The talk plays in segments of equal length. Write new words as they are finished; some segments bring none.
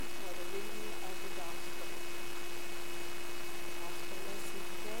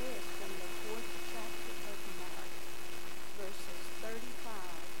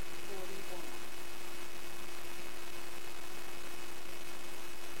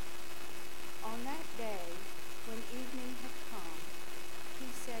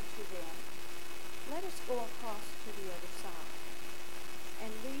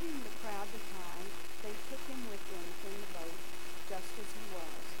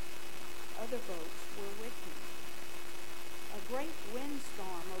other boats were with him. A great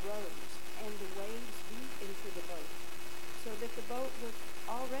windstorm arose, and the waves beat into the boat, so that the boat was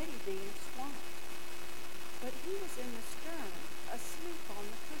already being swamped. But he was in the stern, asleep on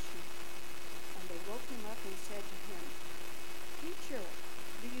the cushion. And they woke him up and said to him, "Teacher,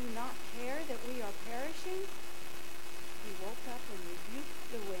 do you not care that we are perishing?" He woke up and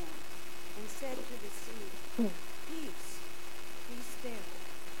rebuked the wind and said to the sea, "Peace, be still."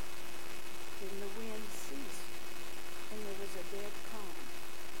 Then the wind ceased, and there was a dead calm.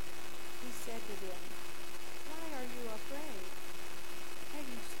 He said to them, "Why are you afraid? Have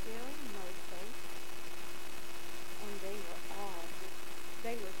you still no faith?" And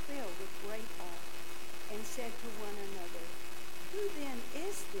they were filled with great awe, and said to one another, "Who then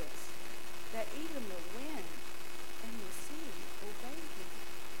is this, that even the wind and the sea obey him?"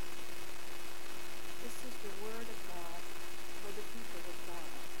 This is the word of God for the people of God.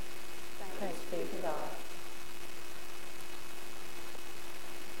 Thanks be to God.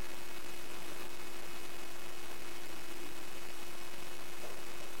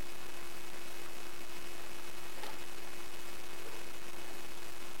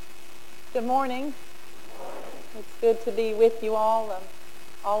 Good morning. It's good to be with you all.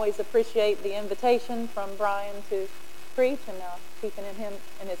 Always appreciate the invitation from Brian to preach, and keeping him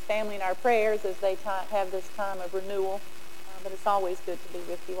and his family in our prayers as they have this time of renewal. But it's always good to be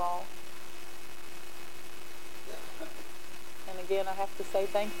with you all. And again, I have to say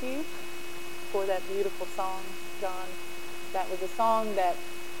thank you for that beautiful song, John. That was a song that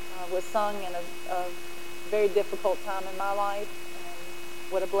was sung in a very difficult time in my life.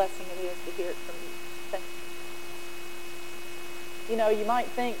 What a blessing it is to hear it from you. Thank you. You know, you might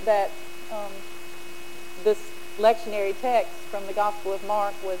think that this lectionary text from the Gospel of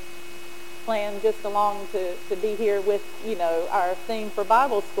Mark was planned just along to be here with, our theme for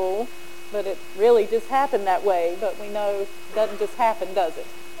Bible school, but it really just happened that way. But we know it doesn't just happen, does it?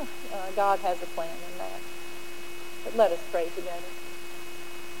 God has a plan in that. But let us pray together.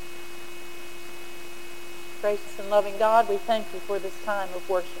 Gracious and loving God, we thank you for this time of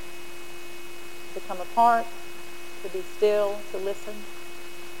worship. To come apart, to be still, to listen,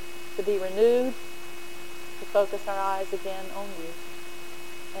 to be renewed, to focus our eyes again on you,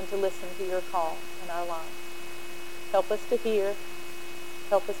 and to listen to your call in our lives. Help us to hear,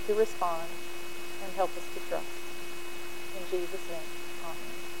 help us to respond, and help us to trust. In Jesus' name,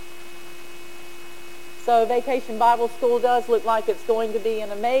 amen. So Vacation Bible School does look like it's going to be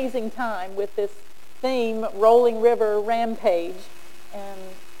an amazing time with this theme, Rolling River Rampage, and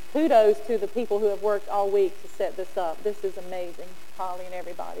kudos to the people who have worked all week to set this up. This is amazing, Holly and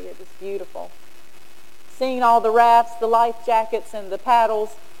everybody. It is beautiful. Seeing all the rafts, the life jackets, and the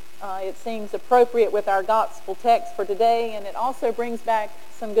paddles, it seems appropriate with our gospel text for today, and it also brings back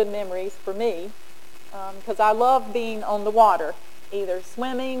some good memories for me, because I love being on the water, either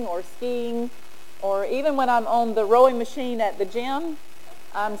swimming or skiing, or even when I'm on the rowing machine at the gym.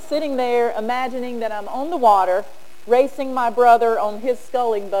 I'm sitting there imagining that I'm on the water, racing my brother on his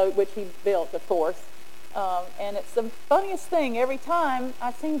sculling boat, which he built, of course. And it's the funniest thing. Every time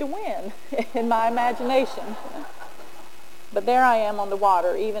I seem to win in my imagination. But there I am on the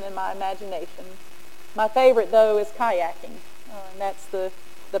water, even in my imagination. My favorite, though, is kayaking. And that's the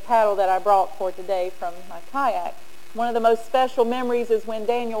paddle that I brought for today from my kayak. One of the most special memories is when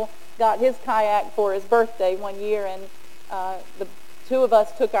Daniel got his kayak for his birthday one year, and the two of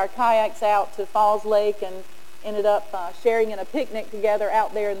us took our kayaks out to Falls Lake and ended up sharing in a picnic together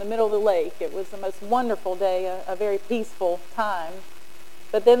out there in the middle of the lake. It was the most wonderful day, a very peaceful time.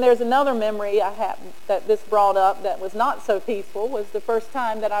 But then there's another memory I have that this brought up that was not so peaceful. Was the first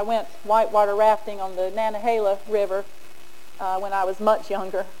time that I went whitewater rafting on the Nantahala River when I was much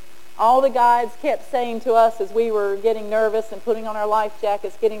younger. All the guides kept saying to us as we were getting nervous and putting on our life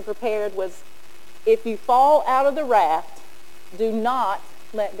jackets, getting prepared, was, if you fall out of the raft, do not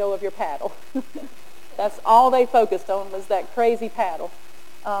let go of your paddle. That's all they focused on, was that crazy paddle.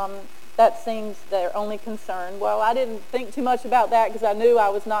 That seems their only concern. Well, I didn't think too much about that because I knew I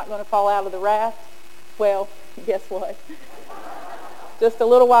was not going to fall out of the raft. Well, guess what? Just a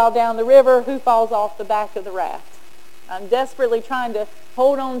little while down the river, who falls off the back of the raft? I'm desperately trying to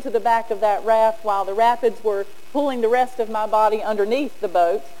hold on to the back of that raft while the rapids were pulling the rest of my body underneath the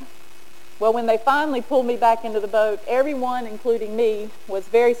boat. Well, when they finally pulled me back into the boat, everyone, including me, was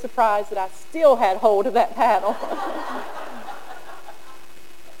very surprised that I still had hold of that paddle.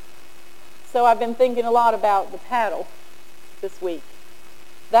 So I've been thinking a lot about the paddle this week.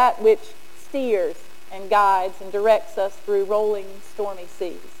 That which steers and guides and directs us through rolling, stormy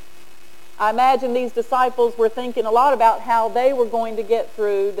seas. I imagine these disciples were thinking a lot about how they were going to get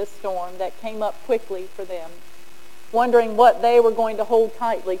through this storm that came up quickly for them, wondering what they were going to hold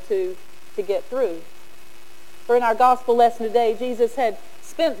tightly to get through. For in our gospel lesson today, Jesus had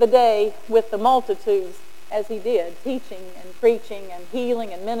spent the day with the multitudes as he did, teaching and preaching and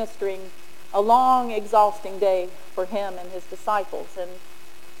healing and ministering, a long, exhausting day for him and his disciples. And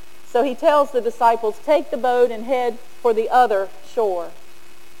so he tells the disciples, take the boat and head for the other shore.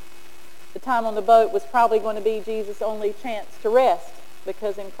 The time on the boat was probably going to be Jesus' only chance to rest,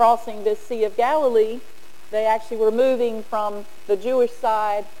 because in crossing this Sea of Galilee, they actually were moving from the Jewish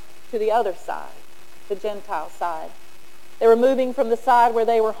side to the other side, the Gentile side. They were moving from the side where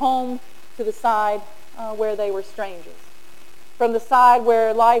they were home to the side where they were strangers. From the side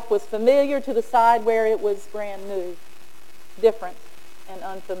where life was familiar to the side where it was brand new, different and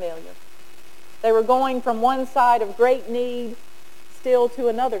unfamiliar. They were going from one side of great need still to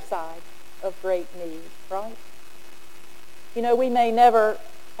another side of great need, right? You know, we may never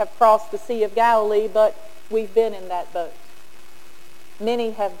have crossed the Sea of Galilee, but we've been in that boat.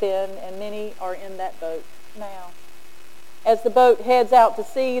 Many have been, and many are in that boat now. As the boat heads out to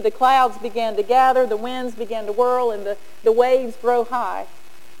sea, the clouds began to gather, the winds began to whirl, and the waves grow high.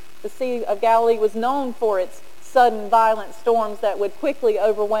 The Sea of Galilee was known for its sudden, violent storms that would quickly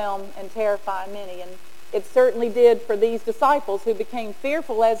overwhelm and terrify many. And it certainly did for these disciples, who became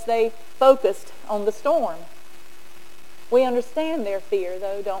fearful as they focused on the storm. We understand their fear,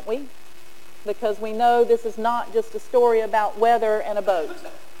 though, don't we? Because we know this is not just a story about weather and a boat.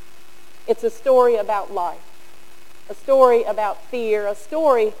 It's a story about life, a story about fear, a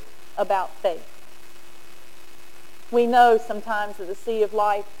story about faith. We know sometimes that the sea of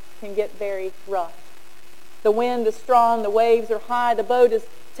life can get very rough. The wind is strong, the waves are high, the boat is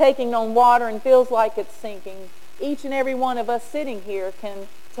taking on water and feels like it's sinking. Each and every one of us sitting here can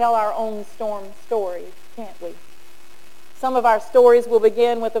tell our own storm story, can't we? Some of our stories will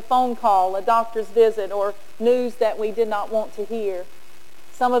begin with a phone call, a doctor's visit, or news that we did not want to hear.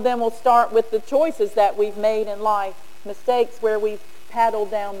 Some of them will start with the choices that we've made in life, mistakes where we've paddled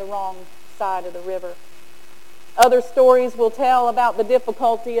down the wrong side of the river. Other stories will tell about the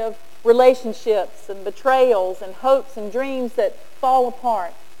difficulty of relationships and betrayals and hopes and dreams that fall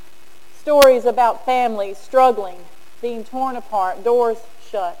apart. Stories about families struggling, being torn apart, doors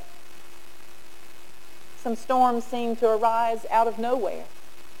shut. Some storms seem to arise out of nowhere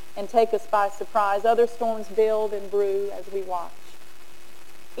and take us by surprise. Other storms build and brew as we watch.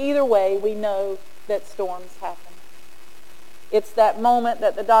 Either way, we know that storms happen. It's that moment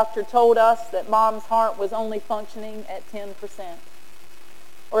that the doctor told us that Mom's heart was only functioning at 10%.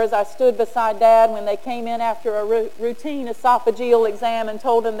 Or as I stood beside Dad when they came in after a routine esophageal exam and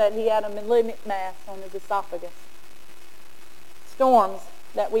told him that he had a malignant mass on his esophagus. Storms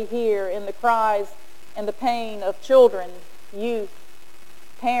that we hear in the cries and the pain of children, youth,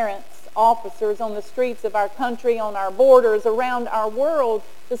 parents, officers on the streets of our country, on our borders, around our world,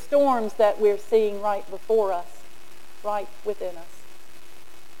 the storms that we're seeing right before us, right within us.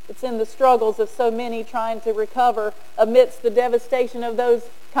 It's in the struggles of so many trying to recover amidst the devastation of those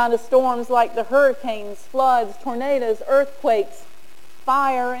kind of storms, like the hurricanes, floods, tornadoes, earthquakes,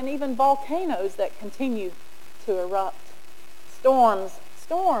 fire, and even volcanoes that continue to erupt. Storms.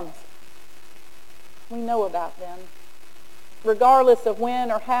 We know about them. Regardless of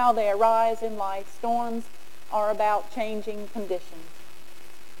when or how they arise in life, storms are about changing conditions.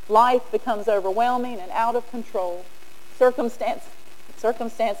 Life becomes overwhelming and out of control.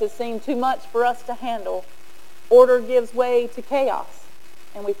 Circumstances seem too much for us to handle. Order gives way to chaos,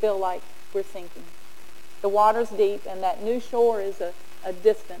 and we feel like we're sinking. The water's deep, and that new shore is a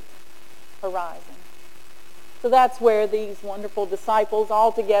distant horizon. So that's where these wonderful disciples,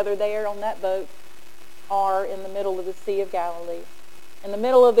 all together there on that boat, are in the middle of the Sea of Galilee, in the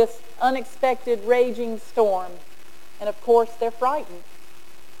middle of this unexpected raging storm. And of course, they're frightened,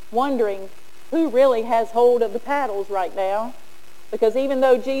 wondering who really has hold of the paddles right now. Because even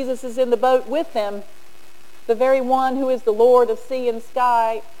though Jesus is in the boat with them, the very one who is the Lord of sea and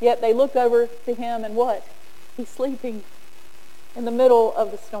sky, yet they look over to him and what? He's sleeping in the middle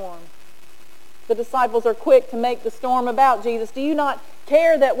of the storm. The disciples are quick to make the storm about Jesus. Do you not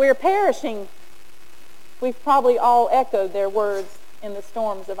care that we're perishing? We've probably all echoed their words in the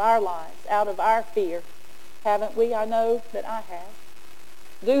storms of our lives, out of our fear. Haven't we? I know that I have.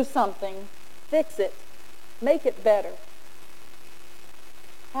 Do something. Fix it. Make it better.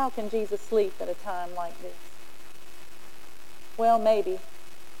 How can Jesus sleep at a time like this? Well, maybe,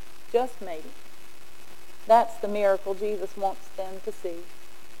 just maybe, that's the miracle Jesus wants them to see,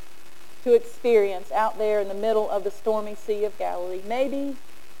 to experience out there in the middle of the stormy Sea of Galilee. Maybe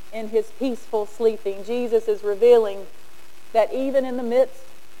in his peaceful sleeping. Jesus is revealing that even in the midst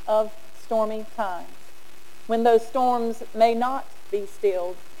of stormy times, when those storms may not be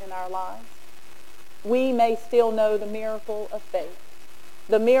stilled in our lives, we may still know the miracle of faith,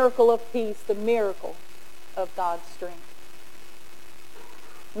 the miracle of peace, the miracle of God's strength.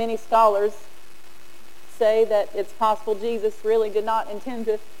 Many scholars say that it's possible Jesus really did not intend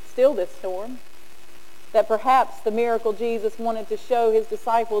to still this storm, that perhaps the miracle Jesus wanted to show his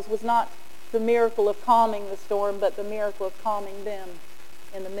disciples was not the miracle of calming the storm, but the miracle of calming them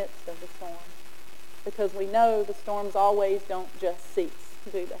in the midst of the storm. Because we know the storms always don't just cease,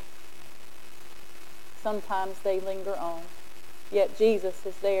 do they? Sometimes they linger on. Yet Jesus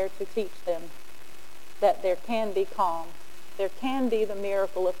is there to teach them that there can be calm. There can be the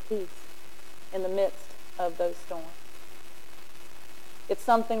miracle of peace in the midst of those storms. It's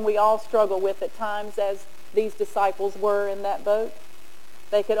something we all struggle with at times, as these disciples were in that boat.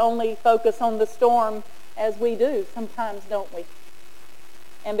 They could only focus on the storm as we do sometimes, don't we?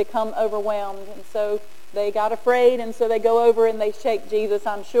 And become overwhelmed. And so they got afraid, and so they go over and they shake Jesus,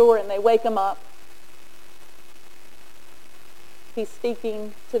 I'm sure, and they wake him up. He's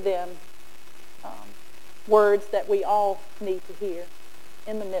speaking to them words that we all need to hear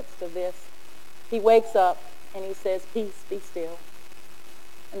in the midst of this. He wakes up and he says, peace, be still.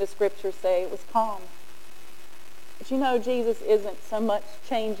 And the scriptures say it was calm. But you know, Jesus isn't so much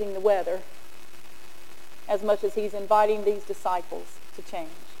changing the weather as much as he's inviting these disciples to change.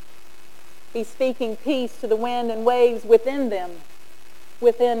 He's speaking peace to the wind and waves within them,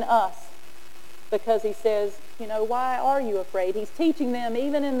 within us, because he says, you know, why are you afraid? He's teaching them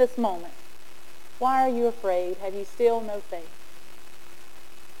even in this moment. Why are you afraid? Have you still no faith?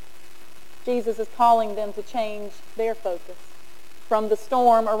 Jesus is calling them to change their focus from the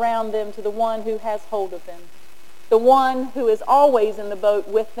storm around them to the one who has hold of them, the one who is always in the boat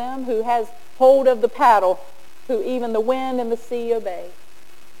with them, who has hold of the paddle, who even the wind and the sea obey.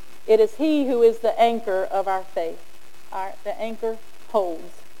 It is he who is the anchor of our faith. The anchor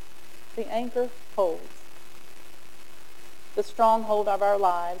holds. The anchor holds. The stronghold of our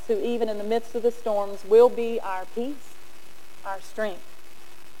lives, who even in the midst of the storms will be our peace, our strength,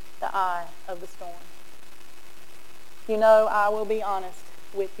 the eye of the storm. You know, I will be honest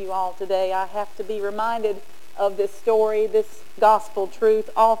with you all today. I have to be reminded of this story, this gospel truth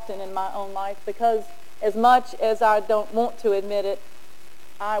often in my own life, because as much as I don't want to admit it,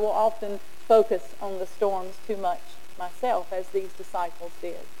 I will often focus on the storms too much myself, as these disciples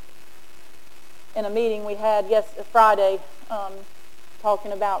did. In a meeting we had Friday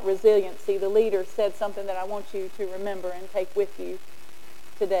talking about resiliency, the leader said something that I want you to remember and take with you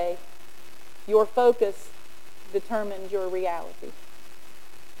today. Your focus determines your reality.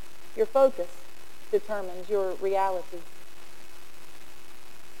 Your focus determines your reality.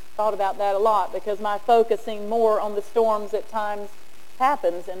 Thought about that a lot, because my focusing more on the storms at times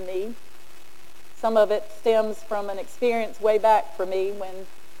happens in me. Some of it stems from an experience way back for me when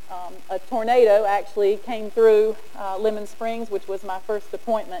a tornado actually came through Lemon Springs, which was my first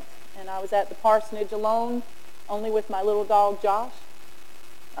appointment. And I was at the parsonage alone, only with my little dog Josh.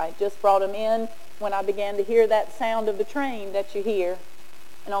 I just brought him in when I began to hear that sound of the train that you hear.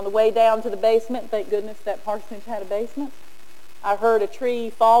 And on the way down to the basement, thank goodness that parsonage had a basement, I heard a tree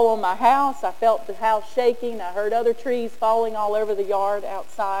fall on my house. I felt the house shaking. I heard other trees falling all over the yard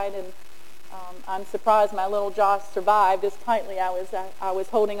outside. And I'm surprised my little Josh survived as tightly I was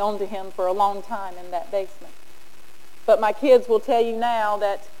holding on to him for a long time in that basement. But my kids will tell you now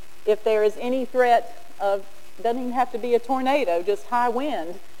that if there is any threat of, doesn't even have to be a tornado, just high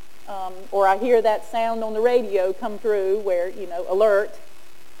wind, or I hear that sound on the radio come through where, you know, alert,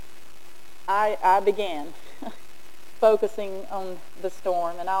 I began focusing on the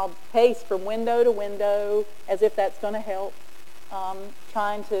storm, and I'll pace from window to window as if that's going to help,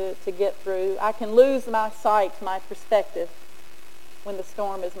 trying to get through. I can lose my sight, my perspective, when the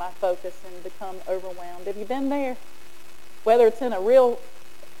storm is my focus and become overwhelmed. Have you been there? Whether it's in a real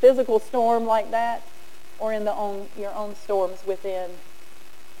physical storm like that or in your own storms within,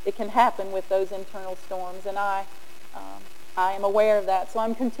 it can happen with those internal storms, and I am aware of that. So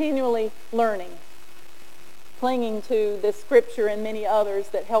I'm continually learning, clinging to this scripture and many others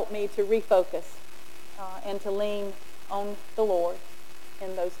that help me to refocus and to lean on the Lord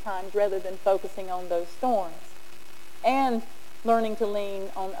in those times rather than focusing on those storms. And learning to lean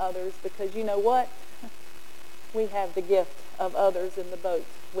on others, because you know what? We have the gift of others in the boat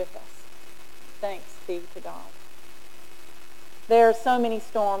with us. Thanks be to God. There are so many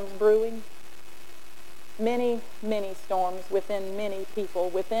storms brewing. Many, many storms within many people,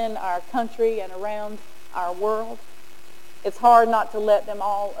 within our country and around our world. It's hard not to let them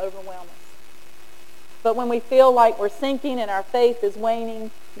all overwhelm us. But when we feel like we're sinking and our faith is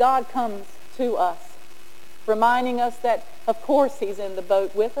waning, God comes to us, reminding us that, of course, He's in the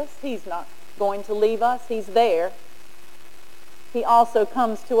boat with us. He's not going to leave us. He's there. He also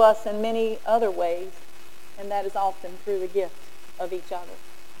comes to us in many other ways, and that is often through the gift of each other.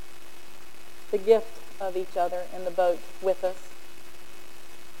 The gift of each other in the boat with us.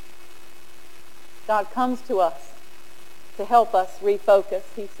 God comes to us to help us refocus.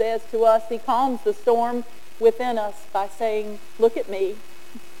 He says to us, He calms the storm within us by saying, look at me.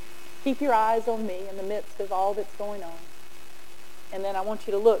 Keep your eyes on me in the midst of all that's going on. And then I want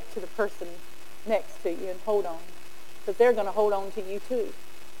you to look to the person next to you and hold on, because they're going to hold on to you too.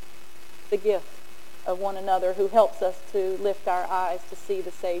 The gift of one another who helps us to lift our eyes to see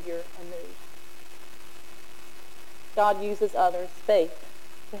the Savior anew. God uses others' faith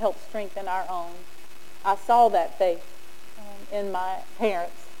to help strengthen our own. I saw that faith in my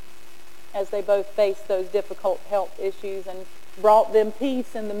parents as they both faced those difficult health issues and brought them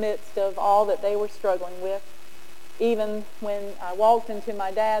peace in the midst of all that they were struggling with. Even when I walked into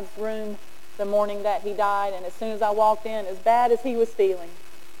my dad's room the morning that he died, and as soon as I walked in, as bad as he was feeling,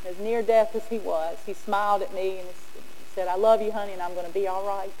 as near death as he was, he smiled at me and he said, I love you, honey, and I'm going to be all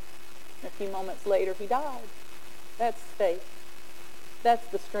right. And a few moments later, he died. That's faith. That's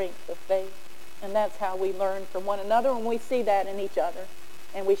the strength of faith. And that's how we learn from one another, and we see that in each other,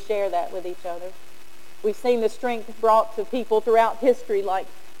 and we share that with each other. We've seen the strength brought to people throughout history, like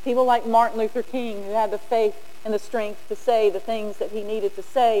people like Martin Luther King, who had the faith and the strength to say the things that he needed to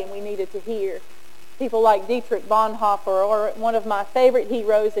say and we needed to hear. People like Dietrich Bonhoeffer, or one of my favorite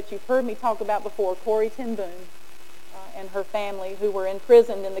heroes that you've heard me talk about before, Corrie ten Boom, and her family, who were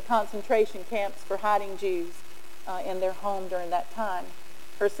imprisoned in the concentration camps for hiding Jews in their home during that time.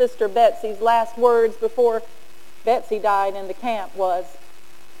 Her sister Betsy's last words before Betsy died in the camp was,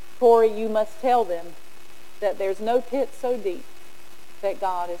 Corrie, you must tell them that there's no pit so deep that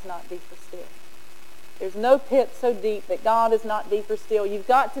God is not deeper still. There's no pit so deep that God is not deeper still. You've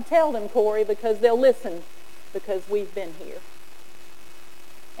got to tell them, Corrie, because they'll listen, because we've been here.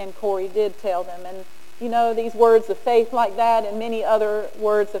 And Corrie did tell them. And you know, these words of faith like that and many other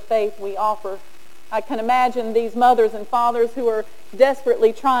words of faith we offer, I can imagine these mothers and fathers who are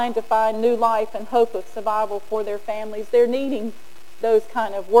desperately trying to find new life and hope of survival for their families. They're needing those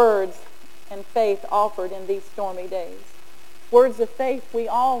kind of words and faith offered in these stormy days. Words of faith we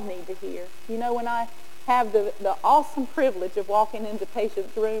all need to hear. You know, when I have the awesome privilege of walking into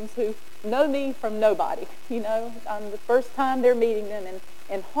patients' rooms who know me from nobody, you know, I'm the first time they're meeting them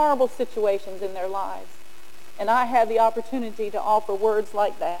in horrible situations in their lives. And I have the opportunity to offer words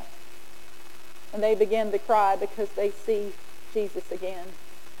like that. And they begin to cry because they see Jesus again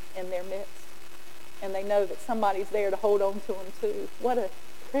in their midst. And they know that somebody's there to hold on to them too. What a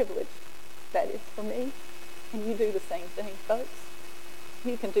privilege that is for me. And you do the same thing, folks.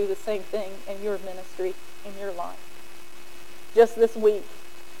 You can do the same thing in your ministry, in your life. Just this week,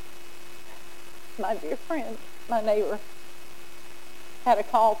 my dear friend, my neighbor, had a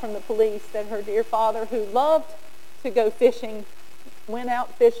call from the police that her dear father, who loved to go fishing, went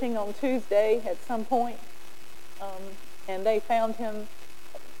out fishing on Tuesday at some point, and they found him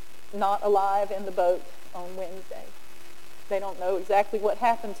not alive in the boat on Wednesday. They don't know exactly what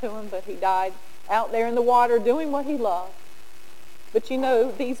happened to him, but he died out there in the water doing what he loved. But you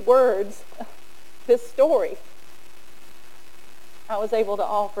know, these words, this story, I was able to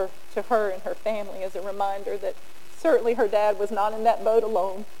offer to her and her family as a reminder that certainly her dad was not in that boat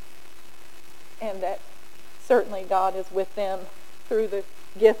alone, and that certainly God is with them through the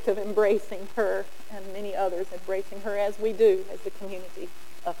gift of embracing her and many others embracing her, as we do as the community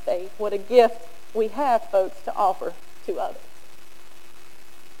of faith. What a gift we have, folks, to offer to others.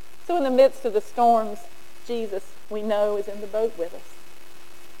 So in the midst of the storms, Jesus, we know, is in the boat with us.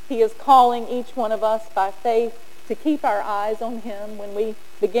 He is calling each one of us by faith to keep our eyes on Him when we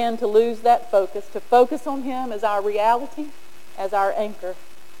begin to lose that focus, to focus on Him as our reality, as our anchor.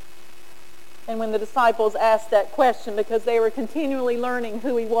 And when the disciples asked that question, because they were continually learning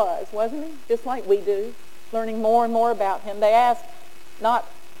who He was, wasn't He? Just like we do, learning more and more about Him. They asked not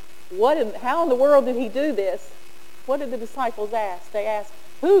how in the world did He do this? What did the disciples ask? They asked,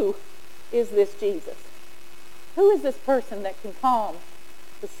 who is this Jesus? Who is this person that can calm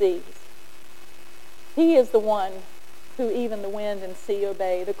the seas? He is the one who even the wind and sea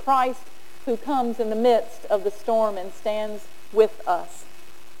obey, the Christ who comes in the midst of the storm and stands with us,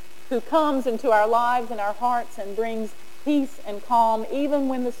 who comes into our lives and our hearts and brings peace and calm even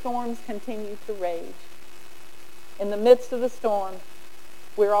when the storms continue to rage. In the midst of the storm,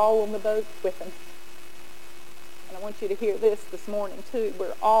 we're all on the boat with Him. And I want you to hear this morning too.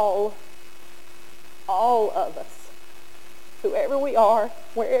 We're all of us, whoever we are,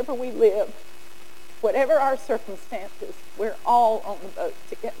 wherever we live, whatever our circumstances, we're all on the boat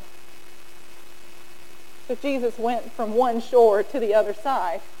together. So Jesus went from one shore to the other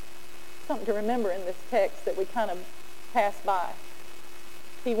side. Something to remember in this text that we kind of pass by.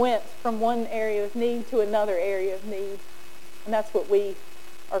 He went from one area of need to another area of need. And that's what we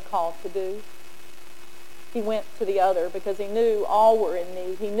are called to do. He went to the other because he knew all were in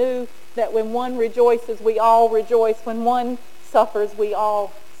need. He knew that when one rejoices, we all rejoice. When one suffers, we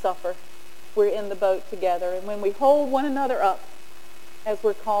all suffer. We're in the boat together. And when we hold one another up, as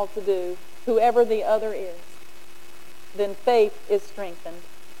we're called to do, whoever the other is, then faith is strengthened.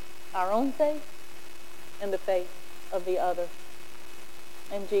 Our own faith and the faith of the other.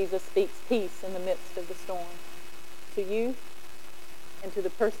 And Jesus speaks peace in the midst of the storm to you and to the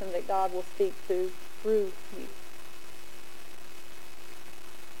person that God will speak to through you.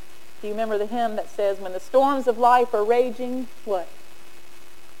 Do you remember the hymn that says, when the storms of life are raging, what?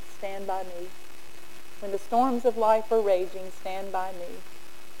 Stand by me. When the storms of life are raging, stand by me.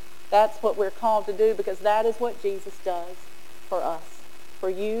 That's what we're called to do because that is what Jesus does for us. For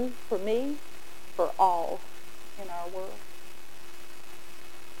you, for me, for all in our world.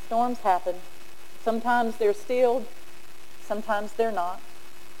 Storms happen. Sometimes they're stilled. Sometimes they're not.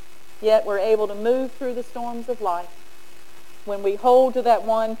 Yet we're able to move through the storms of life when we hold to that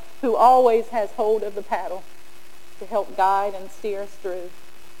one who always has hold of the paddle to help guide and steer us through.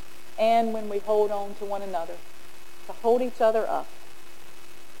 And when we hold on to one another, to hold each other up,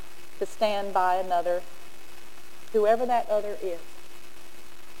 to stand by another, whoever that other is.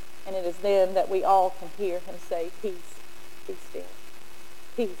 And it is then that we all can hear him say, peace, be still.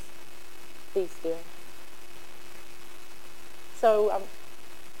 Peace, be still. So I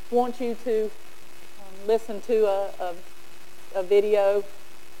want you to listen to a video.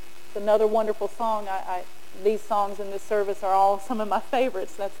 It's another wonderful song. These songs in this service are all some of my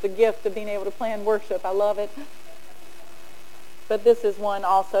favorites. That's the gift of being able to plan worship. I love it. But this is one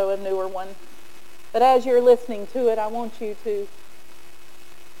also, a newer one. But as you're listening to it, I want you to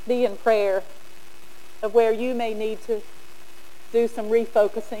be in prayer of where you may need to do some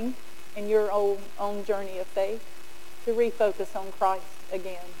refocusing in your own journey of faith, to refocus on Christ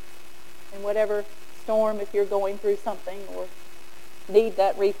again. In whatever storm, if you're going through something or need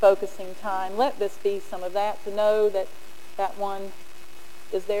that refocusing time, let this be some of that, to know that that one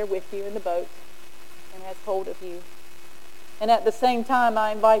is there with you in the boat and has hold of you. And at the same time,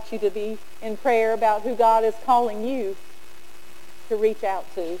 I invite you to be in prayer about who God is calling you to reach out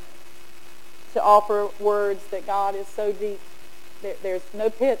to offer words that God is so deep. There's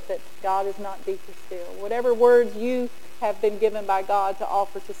no pit that God is not deeper still. Whatever words you have been given by God to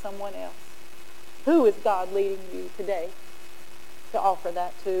offer to someone else, who is God leading you today to offer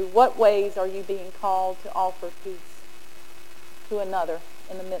that to? What ways are you being called to offer peace to another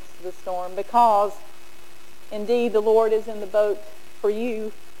in the midst of the storm? Because indeed the Lord is in the boat for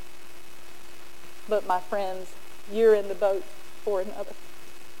you, but my friends, you're in the boat for another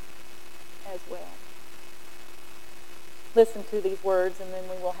as well. Listen to these words and then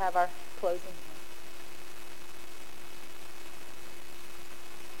we will have our closing.